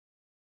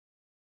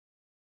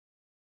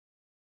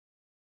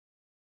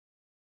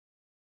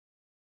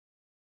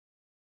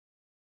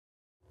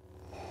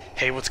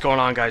Hey, what's going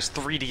on, guys?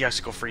 3D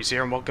Icicle Freeze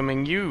here, and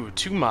welcoming you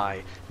to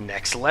my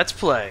next Let's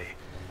Play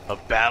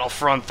of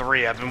Battlefront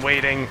 3. I've been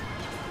waiting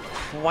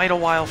quite a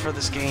while for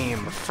this game.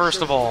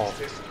 First of all,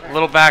 a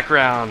little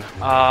background.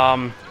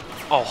 Oh,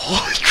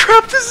 holy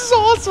crap, this is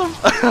awesome!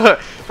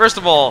 First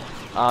of all,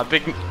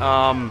 big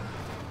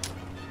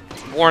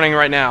warning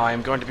right now, I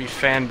am going to be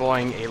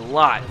fanboying a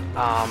lot.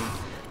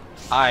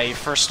 I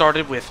first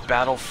started with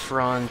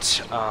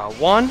Battlefront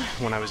 1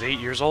 when I was 8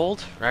 years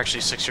old, or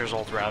actually 6 years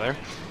old, rather.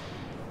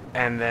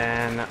 And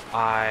then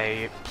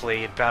I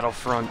played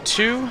Battlefront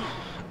 2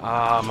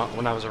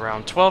 when I was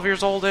around 12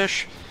 years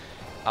old-ish.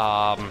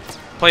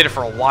 Played it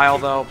for a while,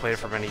 though. Played it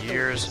for many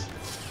years.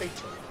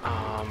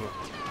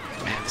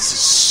 Man, this is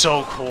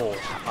so cool.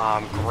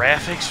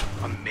 Graphics,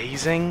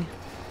 amazing.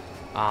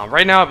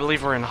 Right now, I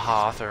believe we're in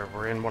Hoth, or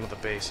we're in one of the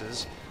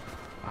bases.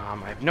 I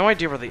have no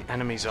idea where the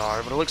enemies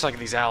are, but it looks like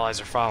these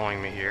allies are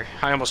following me here.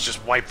 I almost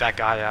just wiped that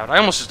guy out. I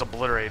almost just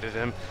obliterated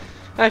him.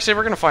 Actually,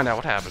 we're going to find out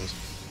what happens.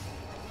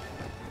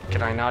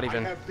 Can I not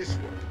even...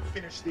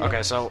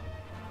 Okay, so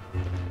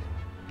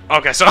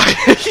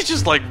he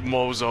just, like,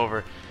 mows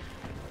over.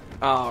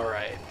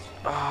 Alright.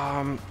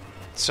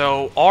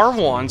 So,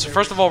 R1... So,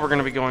 first of all, we're going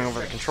to be going over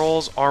the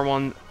controls.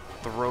 R1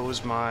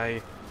 throws my...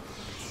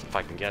 If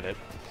I can get it.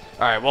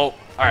 Alright, well...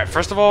 Alright,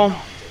 first of all...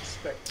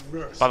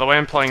 By the way,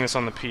 I'm playing this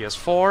on the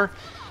PS4.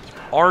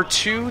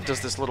 R2 does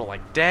this little,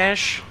 like,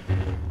 dash.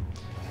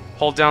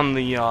 Hold down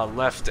the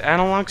left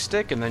analog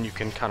stick, and then you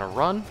can kind of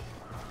run.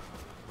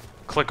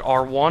 Click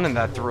R1 and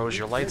that throws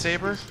your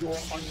lightsaber.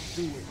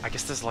 I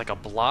guess this is like a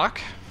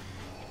block.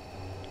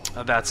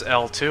 That's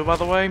L2, by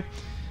the way.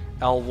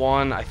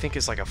 L1, I think,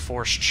 is like a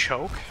forced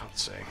choke.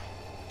 Let's see.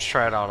 Let's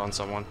try it out on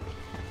someone.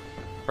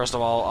 First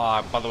of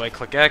all, by the way,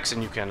 click X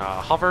and you can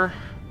hover.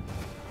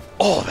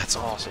 Oh, that's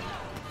awesome.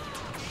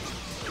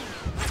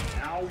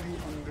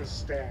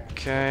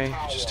 Okay,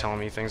 just telling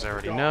me things I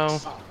already know.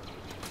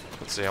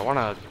 Let's see. I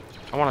wanna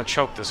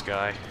choke this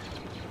guy.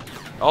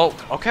 Oh,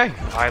 okay.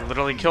 I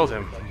literally killed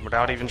him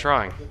without even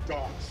trying.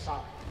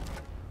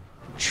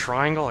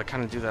 Triangle, I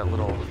kind of do that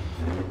little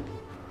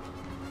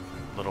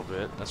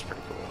bit. That's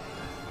pretty cool.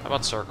 How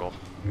about circle?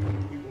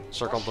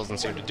 Circle doesn't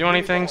seem to do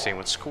anything. Same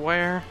with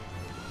square.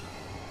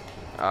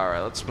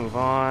 Alright, let's move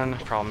on.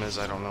 Problem is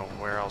I don't know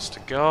where else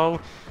to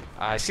go.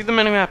 I see the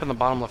minimap in the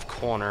bottom left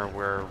corner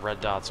where red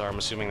dots are. I'm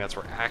assuming that's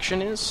where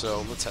action is,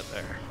 so let's head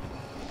there.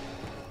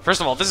 First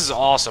of all, this is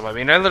awesome. I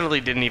mean, I literally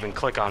didn't even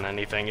click on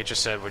anything. It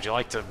just said, would you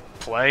like to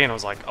play? And I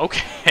was like,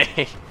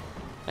 okay.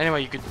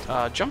 Anyway, you could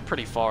jump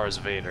pretty far as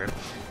Vader.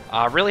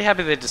 Really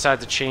happy they decided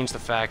to change the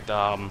fact,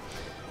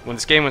 when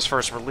this game was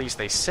first released,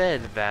 they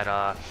said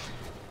that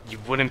you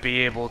wouldn't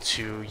be able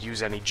to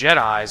use any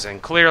Jedis,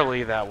 and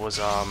clearly that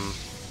was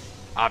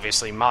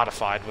obviously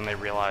modified when they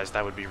realized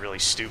that would be really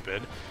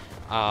stupid.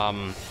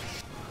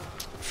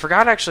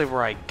 Forgot actually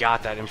where I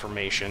got that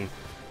information.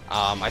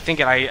 I think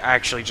I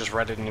actually just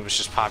read it and it was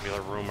just popular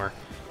rumor.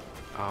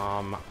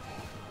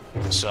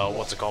 So,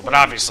 what's it called? But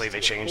obviously they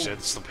changed it.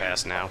 It's the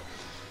past now.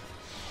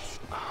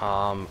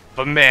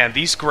 But man,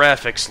 these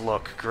graphics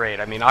look great.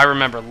 I mean, I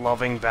remember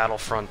loving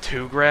Battlefront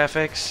 2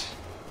 graphics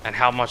and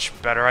how much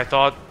better I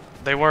thought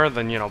they were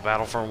than, you know,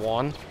 Battlefront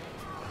 1.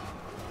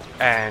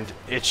 And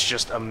it's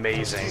just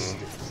amazing.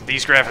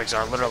 These graphics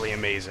are literally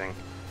amazing.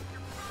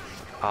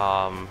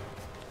 I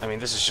mean,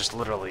 this is just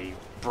literally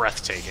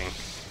breathtaking.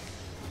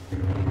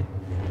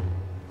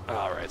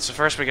 Alright, so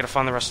first we gotta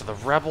find the rest of the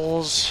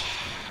rebels.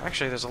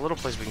 Actually, there's a little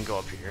place we can go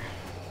up here.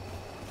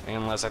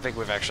 Unless I think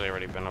we've actually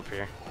already been up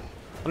here.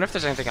 I wonder if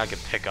there's anything I could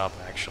pick up,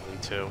 actually,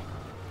 too.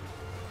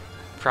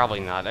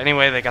 Probably not.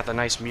 Anyway, they got the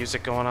nice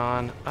music going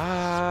on.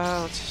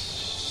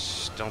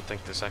 Don't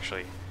think this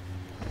actually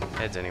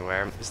heads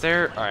anywhere. Is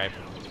there... Alright,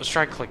 let's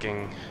try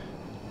clicking.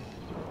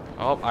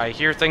 Oh, I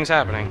hear things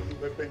happening.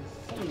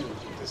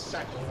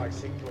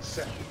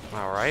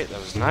 Alright, that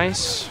was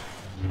nice.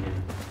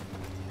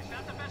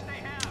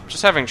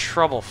 Just having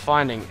trouble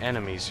finding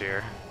enemies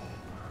here.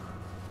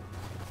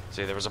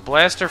 See, there was a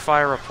blaster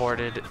fire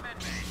reported.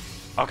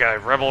 Okay,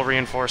 rebel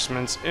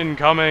reinforcements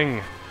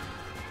incoming.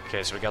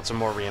 Okay, so we got some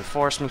more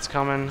reinforcements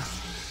coming.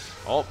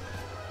 Oh,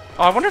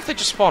 I wonder if they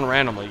just spawn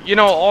randomly. You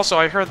know, also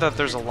I heard that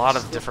there's a lot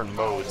of different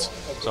modes,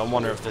 so I'm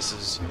wondering if this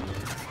is,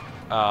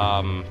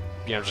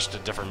 you know, just a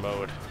different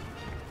mode.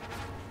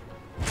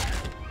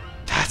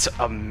 That's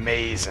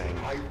amazing.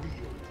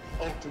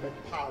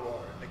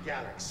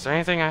 Is there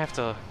anything I have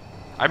to...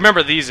 I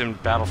remember these in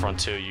Battlefront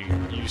 2. You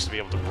used to be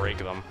able to break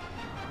them.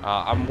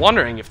 I'm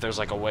wondering if there's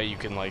like a way you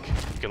can like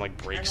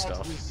break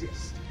stuff.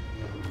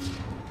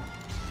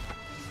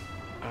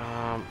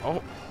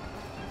 Oh,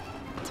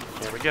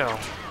 there we go.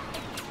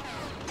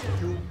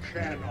 You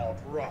cannot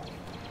run.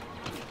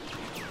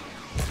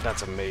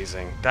 That's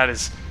amazing. That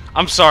is.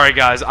 I'm sorry,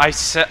 guys. I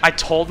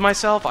told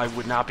myself I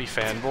would not be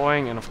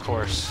fanboying, and of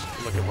course,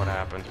 look at what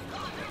happened.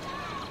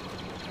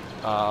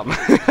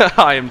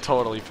 I am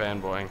totally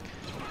fanboying.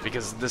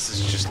 Because this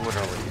is just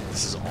literally,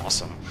 this is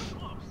awesome.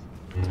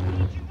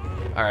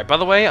 Alright, by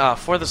the way,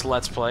 for this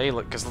Let's Play,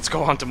 because let's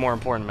go on to more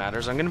important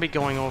matters, I'm going to be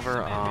going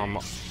over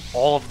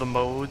all of the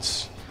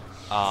modes.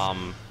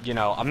 You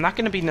know, I'm not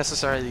going to be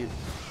necessarily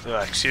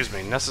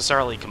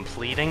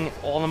completing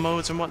all the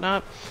modes and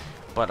whatnot,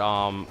 but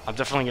I'm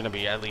definitely going to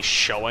be at least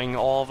showing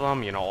all of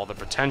them, you know, all the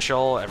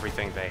potential,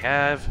 everything they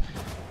have.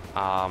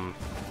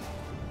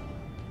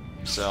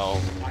 So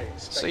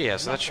yeah,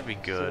 so that should be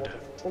good.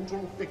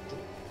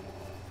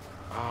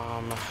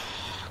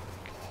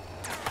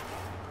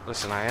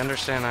 Listen, I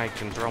understand I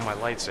can throw my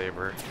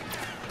lightsaber.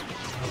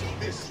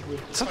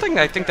 Something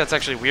I think that's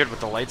actually weird with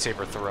the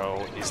lightsaber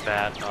throw is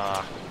that,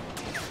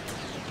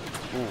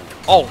 ooh.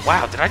 Oh,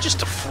 wow, did I just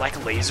deflect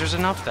lasers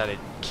enough that it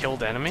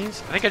killed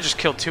enemies? I think I just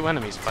killed 2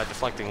 enemies by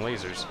deflecting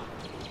lasers.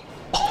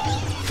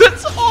 Oh,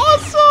 that's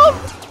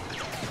awesome!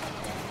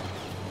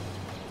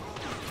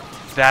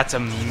 That's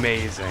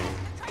amazing.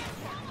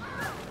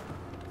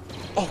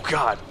 Oh,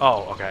 God.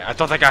 Oh, okay. I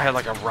thought that guy had,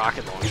 like, a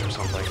rocket launcher or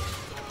something.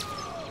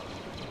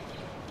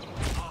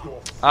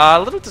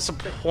 A little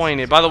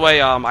disappointed. By the way,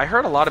 I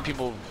heard a lot of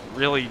people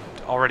really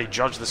already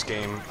judge this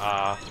game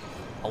a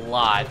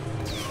lot.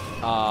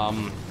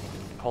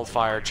 Hold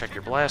fire, check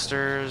your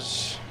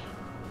blasters.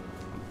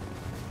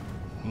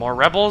 More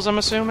rebels, I'm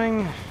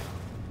assuming?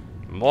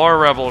 More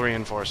rebel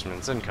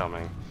reinforcements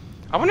incoming.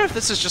 I wonder if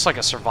this is just like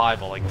a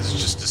survival, like this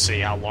is just to see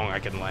how long I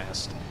can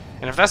last.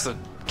 And if that's the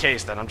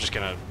case, then I'm just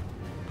gonna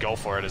go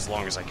for it as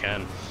long as I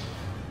can.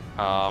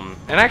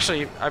 And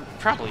actually, I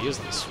probably use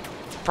this.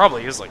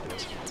 Probably is like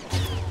this.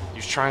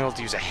 Use triangle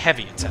to use a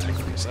heavy attack.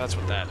 Okay, so that's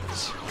what that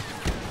is.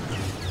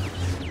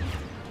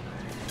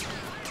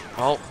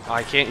 Oh,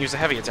 I can't use a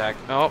heavy attack.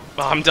 Oh,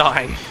 I'm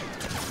dying.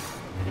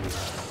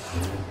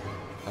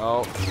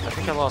 Oh, I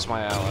think I lost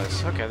my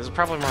allies. Okay, this is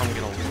probably where I'm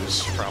gonna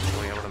lose,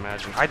 probably, I would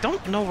imagine. I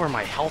don't know where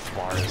my health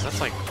bar is.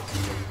 That's like...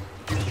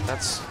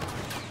 That's...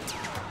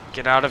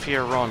 Get out of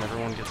here, run.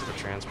 Everyone get to the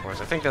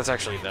transports. I think that's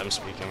actually them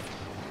speaking.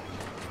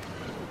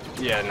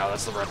 Yeah, no,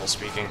 that's the rebel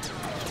speaking.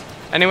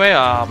 Anyway,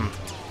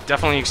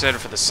 definitely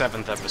excited for the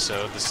 7th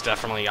episode. This is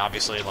definitely,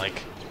 obviously,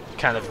 like,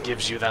 kind of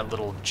gives you that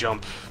little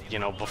jump, you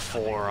know,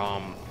 before,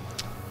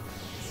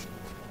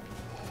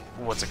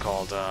 what's it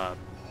called,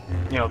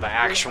 you know, the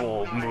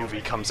actual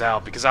movie comes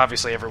out, because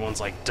obviously everyone's,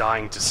 like,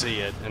 dying to see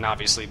it, and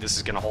obviously this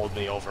is gonna hold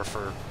me over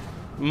for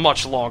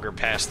much longer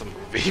past the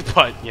movie,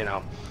 but, you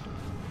know.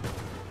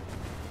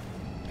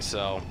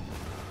 So,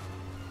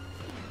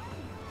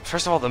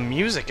 first of all, the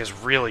music is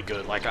really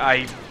good. Like,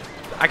 I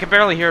can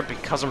barely hear it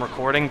because I'm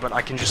recording, but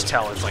I can just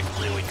tell it's, like,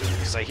 really good,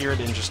 because I hear it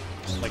in just,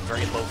 like,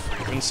 very low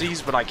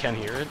frequencies, but I can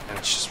hear it, and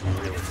it's just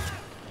really good.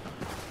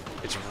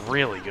 It's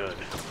really good.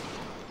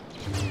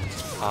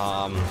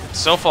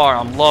 So far,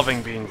 I'm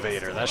loving being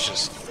Vader. That's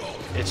just,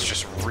 it's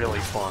just really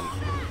fun.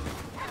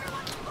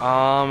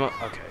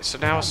 Okay, so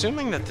now,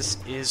 assuming that this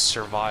is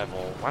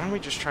survival, why don't we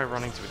just try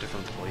running to a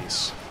different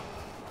place?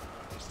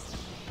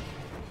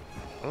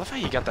 I love how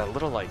you got that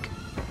little, like,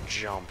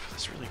 jump.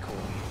 That's really cool.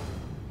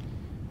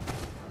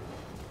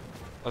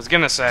 I was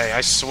gonna say,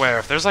 I swear,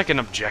 if there's, like, an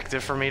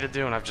objective for me to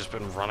do, and I've just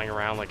been running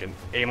around, like,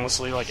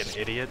 aimlessly like an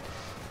idiot,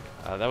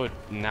 that would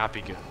not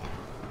be good.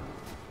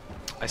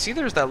 I see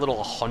there's that little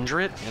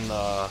 100 in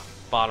the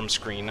bottom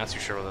screen. Not too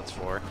sure what that's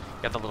for.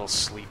 Got the little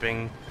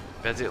sleeping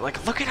beds.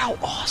 Like, look at how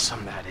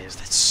awesome that is.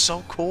 That's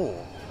so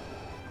cool.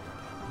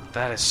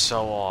 That is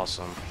so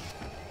awesome.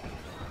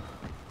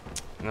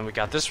 And then we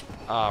got this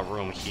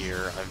room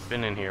here. I've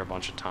been in here a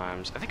bunch of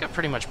times. I think I've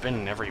pretty much been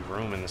in every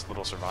room in this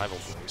little survival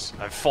place.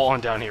 I've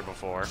fallen down here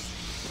before.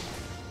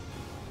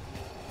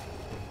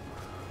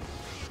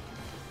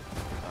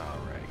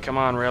 Alright, come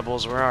on,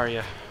 rebels. Where are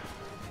you?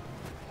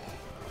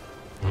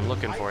 I'm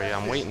looking for you.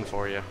 I'm waiting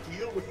for you.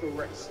 Deal with the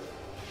rest.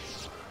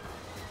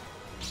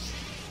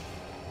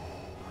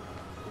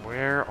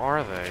 Where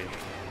are they?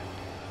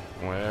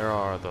 Where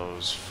are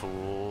those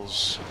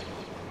fools?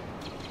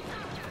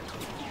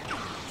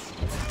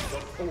 The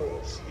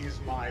Force is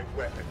my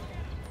weapon.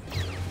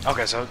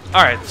 Okay, so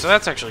alright, so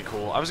that's actually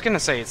cool. I was gonna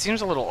say, it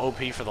seems a little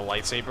OP for the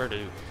lightsaber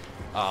to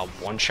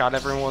one-shot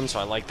everyone, so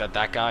I like that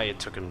that guy, it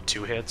took him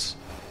 2 hits.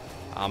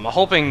 I'm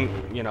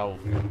hoping, you know,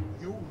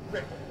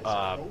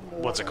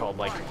 what's it called,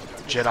 like,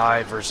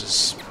 Jedi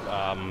versus,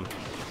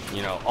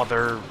 you know,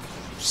 other,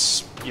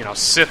 you know,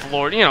 Sith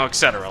Lord, you know,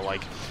 etc.,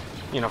 like,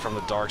 you know, from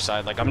the dark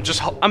side. Like, I'm just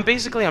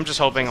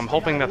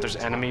hoping that there's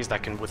enemies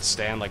that can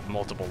withstand, like,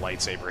 multiple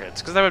lightsaber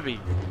hits, because that would be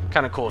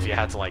kind of cool if you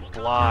had to, like,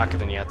 block,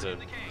 and then you had to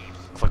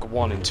click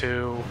 1 and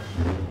 2,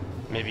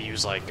 maybe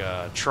use, like,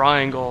 a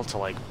triangle to,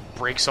 like,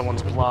 break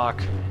someone's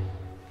block,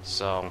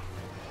 so...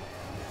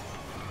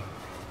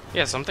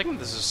 Yeah, so I'm thinking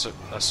this is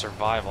a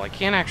survival. I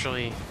can't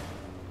actually...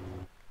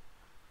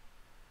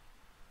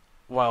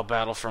 Wow,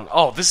 Battlefront.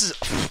 Oh, this is...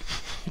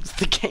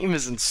 The game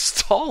is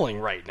installing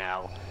right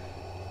now.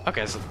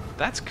 Okay, so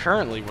that's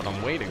currently what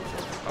I'm waiting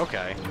for.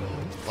 Okay.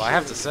 Well, I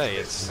have to say,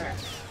 it's...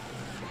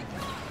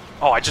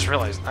 Oh, I just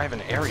realized I have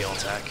an aerial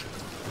attack.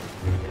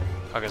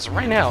 Okay, so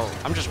right now,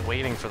 I'm just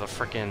waiting for the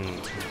frickin'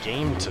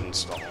 game to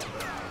install.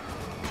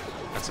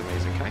 That's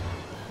amazing. Can I...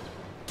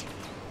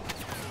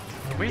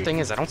 weird thing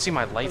is, I don't see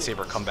my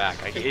lightsaber come back.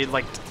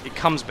 It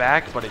comes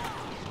back, but it,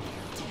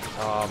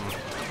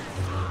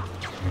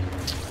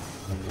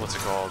 what's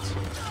it called?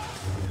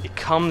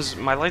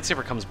 My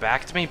lightsaber comes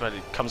back to me, but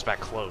it comes back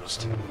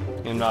closed.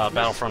 In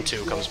Battlefront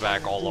 2, it comes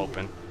back all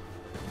open.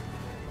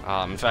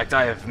 In fact,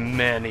 I have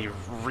many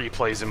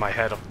replays in my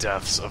head of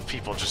deaths of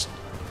people just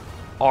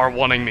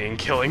R1ing me and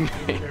killing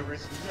me.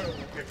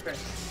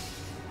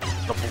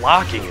 The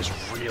blocking is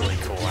really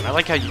cool, and I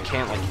like how you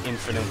can't, like,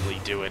 infinitely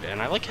do it,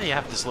 and I like how you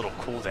have this little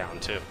cooldown,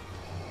 too.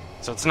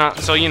 So it's not,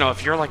 so, you know,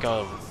 if you're, like,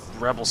 a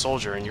rebel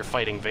soldier and you're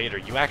fighting Vader,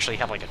 you actually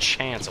have, like, a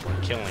chance of,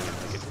 like, killing him.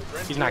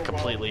 Like, he's not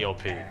completely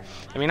OP.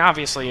 I mean,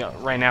 obviously,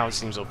 right now it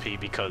seems OP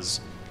because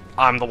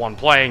I'm the one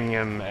playing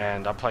him,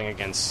 and I'm playing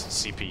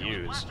against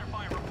CPUs.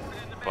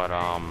 But,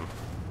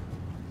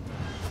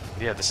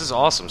 yeah, this is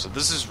awesome. So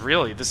this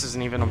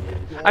isn't even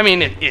I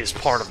mean, it is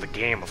part of the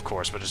game, of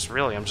course, but it's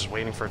really, I'm just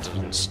waiting for it to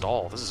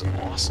install. This is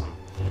awesome.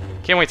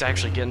 Can't wait to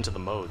actually get into the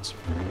modes.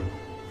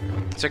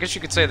 So I guess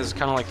you could say this is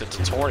kind of like the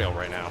tutorial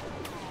right now.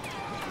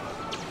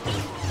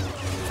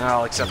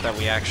 Well, except that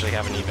we actually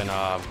haven't even,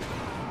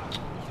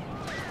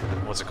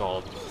 what's it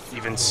called?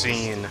 Even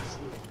seen,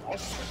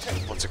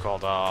 what's it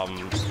called?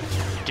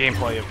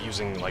 Gameplay of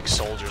using, like,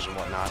 soldiers and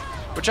whatnot.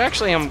 Which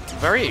actually I'm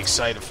very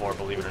excited for,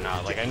 believe it or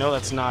not. Like, I know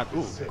that's not...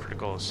 Ooh,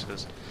 critical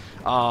assist.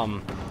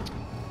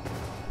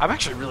 I'm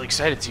actually really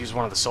excited to use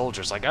one of the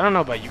soldiers. Like, I don't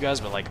know about you guys,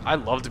 but, like, I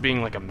loved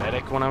being, like, a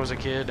medic when I was a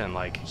kid and,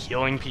 like,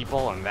 healing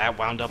people, and that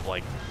wound up,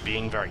 like,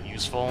 being very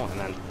useful. And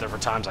then there were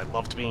times I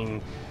loved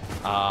being,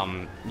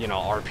 you know,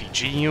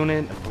 RPG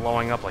unit, and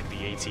blowing up, like,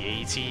 the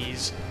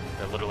AT-ATs.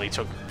 That literally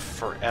took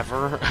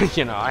forever.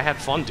 You know, I had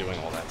fun doing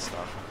all that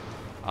stuff.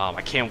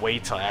 I can't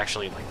wait to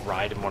actually, like,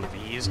 ride in one of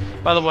these.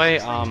 By the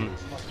way,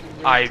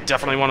 I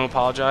definitely want to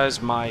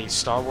apologize. My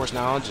Star Wars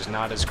knowledge is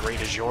not as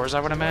great as yours, I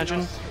would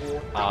imagine.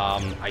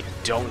 I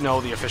don't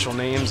know the official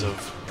names of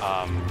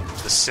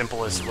the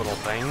simplest little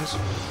things.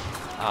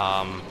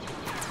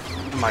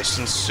 My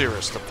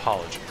sincerest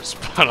apologies.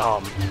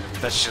 But,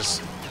 that's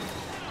just,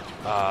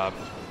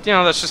 you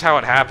know, that's just how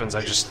it happens.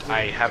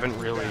 I haven't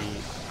really,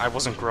 I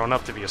wasn't grown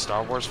up to be a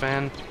Star Wars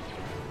fan.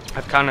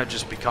 I've kind of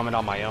just become it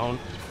on my own.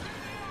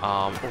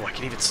 Oh, I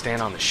can even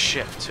stand on the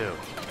ship, too.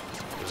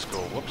 That's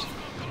cool. Whoops.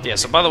 Yeah,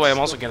 so by the way, I'm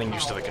also getting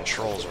used to the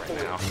controls right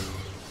now.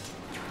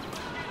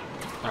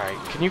 Alright,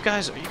 are you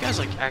guys,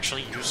 like,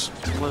 actually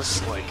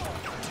useless? Like,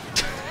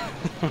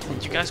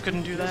 you guys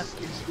couldn't do that?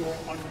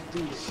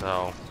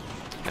 So,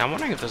 now I'm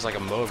wondering if there's, like, a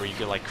mode where you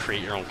could, like,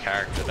 create your own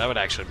character. That would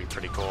actually be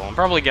pretty cool. I'm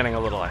probably getting a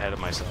little ahead of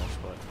myself,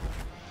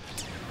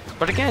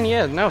 but again,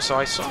 yeah, no, so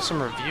I saw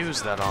some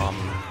reviews that,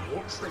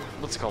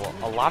 what's it called?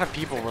 A lot of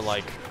people were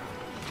like,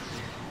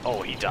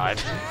 oh, he died.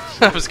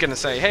 I was gonna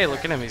say, hey,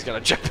 look at him, he's got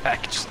a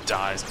jetpack, he just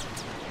dies.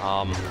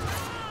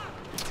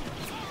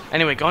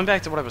 Anyway, going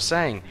back to what I was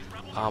saying,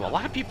 a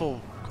lot of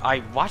people,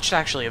 I watched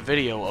actually a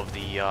video of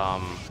the,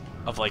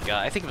 of like,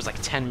 I think it was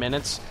like 10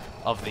 minutes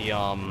of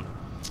the,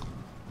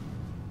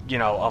 you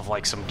know, of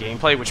like some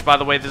gameplay, which by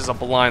the way, this is a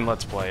blind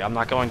Let's Play. I'm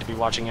not going to be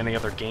watching any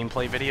other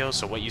gameplay videos,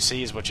 so what you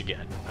see is what you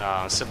get.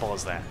 Simple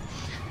as that.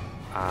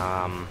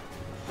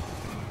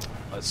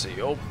 Let's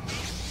see, oh.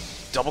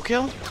 Double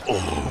kill?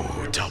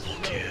 Oh, double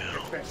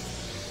kill.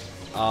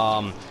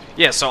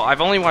 Yeah, so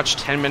I've only watched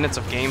 10 minutes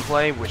of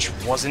gameplay, which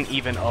wasn't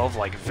even of,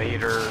 like,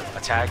 Vader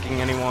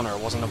attacking anyone, or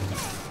it wasn't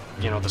of,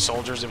 you know, the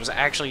soldiers. It was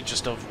actually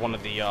just of one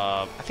of the,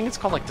 I think it's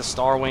called, like, the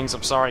Star Wings.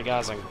 I'm sorry,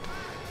 guys.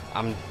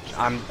 I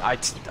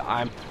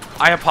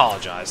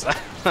apologize.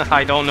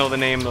 I don't know the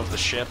name of the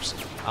ships.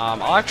 I'll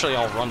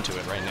run to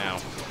it right now.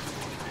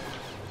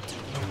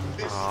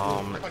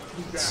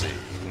 Let's see.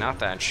 Not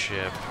that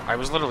ship. I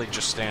was literally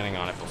just standing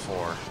on it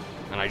before,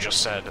 and I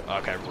just said,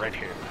 okay, right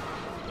here.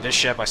 This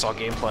ship, I saw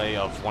gameplay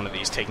of one of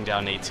these taking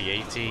down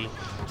AT-AT.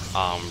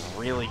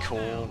 Really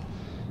cool.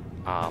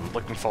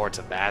 Looking forward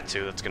to that,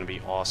 too. That's going to be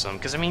awesome.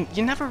 Because, I mean,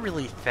 you never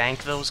really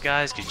thank those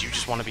guys, because you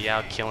just want to be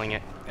out killing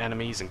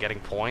enemies and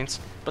getting points.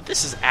 But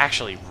this is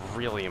actually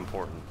really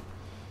important.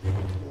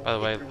 By the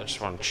way, I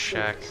just want to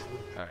check.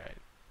 Alright.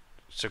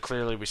 So,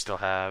 clearly, we still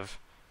have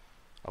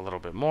a little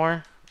bit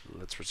more.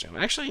 Let's resume.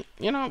 Actually,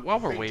 you know, while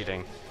we're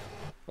waiting,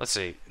 let's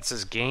see. It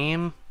says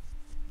game.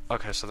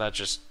 Okay, so that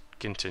just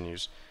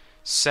continues.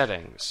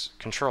 Settings,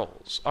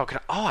 controls. Oh,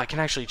 I can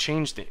actually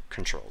change the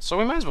controls. So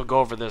we might as well go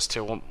over this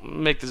too. We'll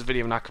make this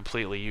video not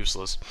completely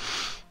useless.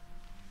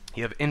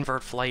 You have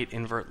invert flight,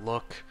 invert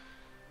look,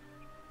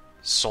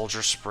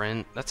 soldier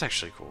sprint. That's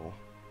actually cool.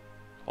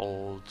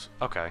 Hold.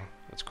 Okay,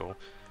 that's cool.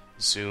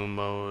 Zoom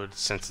mode,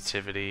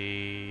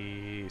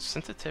 sensitivity.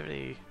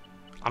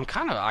 I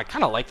kind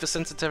of like the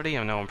sensitivity.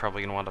 I know I'm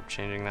probably gonna wind up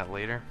changing that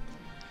later.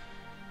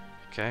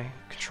 Okay,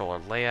 controller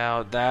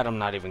layout. That I'm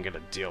not even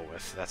gonna deal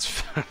with.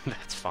 That's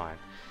that's fine.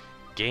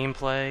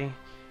 Gameplay.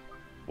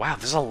 Wow,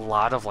 there's a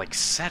lot of like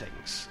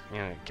settings. You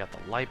know, got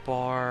the light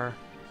bar.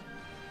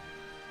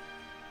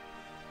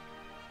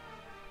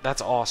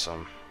 That's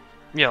awesome.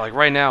 Yeah, like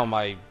right now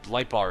my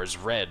light bar is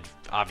red,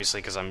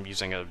 obviously because I'm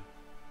using a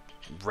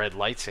red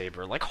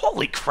lightsaber. Like,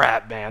 holy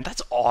crap, man,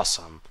 that's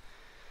awesome.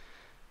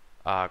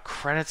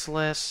 Credits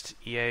list,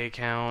 EA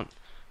account.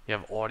 You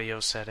have audio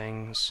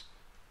settings.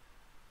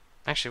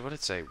 Actually, what did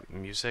it say?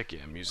 Music?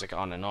 Yeah, music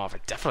on and off. I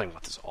definitely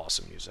want this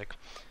awesome music.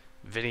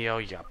 Video,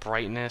 you got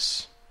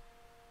brightness.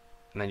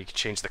 And then you can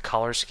change the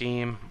color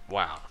scheme.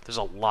 Wow, there's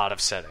a lot of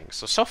settings.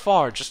 So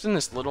far, just in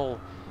this little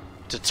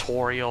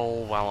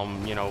tutorial while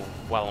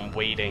I'm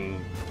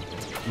waiting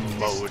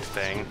mode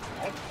thing.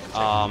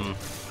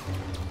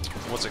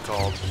 What's it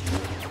called?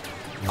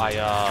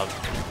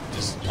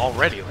 There's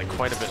already, like,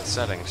 quite a bit of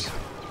settings.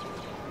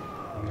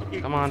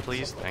 Come on,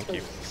 please. Thank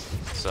you.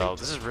 So,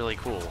 this is really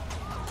cool.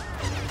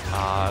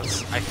 I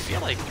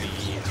feel like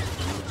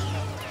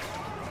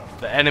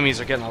the enemies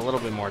are getting a little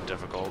bit more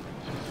difficult.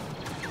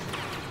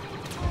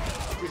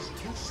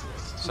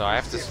 So I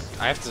have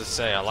to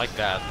say I like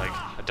that. Like,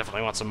 I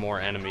definitely want some more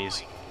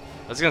enemies.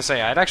 I was gonna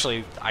say I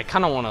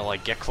kind of want to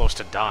like get close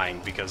to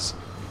dying because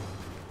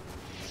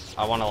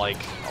I want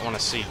to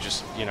see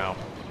just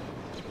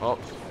well,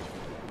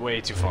 way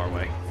too far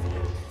away.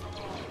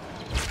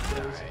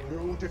 There is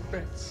no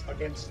defense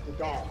against the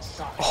dark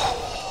side.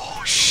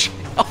 Oh shit!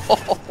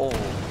 Oh.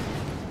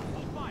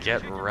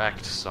 Get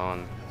wrecked,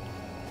 son.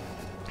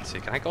 Let's see,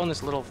 can I go in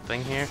this little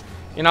thing here?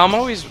 You know, I'm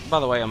always, by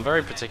the way, I'm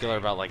very particular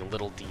about, like,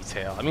 little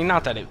detail. I mean,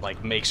 not that it,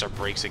 like, makes or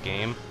breaks a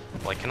game.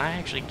 Like, can I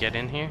actually get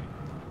in here?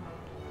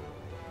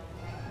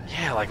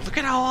 Yeah, like, look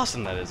at how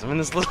awesome that is. I'm in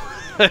this little...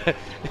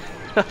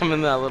 I'm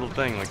in that little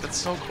thing. Like, that's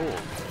so cool.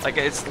 Like,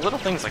 it's little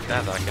things like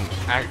that that I can...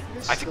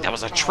 I think that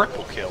was a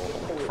triple kill.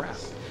 Holy crap.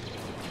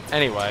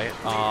 Anyway,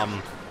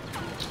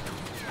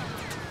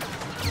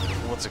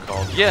 what's it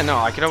called? Yeah, no,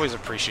 I could always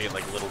appreciate,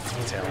 like, little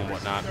detail and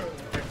whatnot.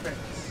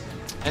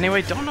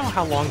 Anyway, don't know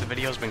how long the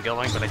video's been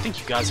going, but I think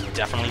you guys have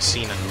definitely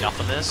seen enough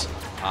of this.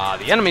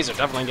 The enemies are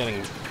definitely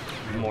getting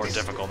more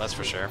difficult, that's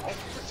for sure.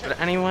 But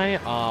anyway,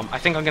 I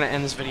think I'm going to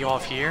end this video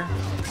off here.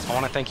 I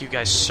want to thank you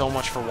guys so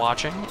much for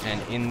watching,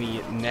 and in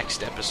the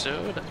next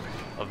episode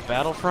of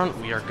Battlefront,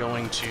 we are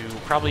going to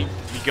probably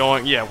be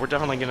going... Yeah, we're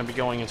definitely going to be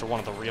going into one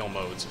of the real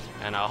modes.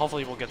 And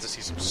hopefully we'll get to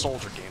see some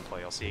soldier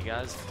gameplay. I'll see you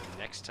guys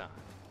next time.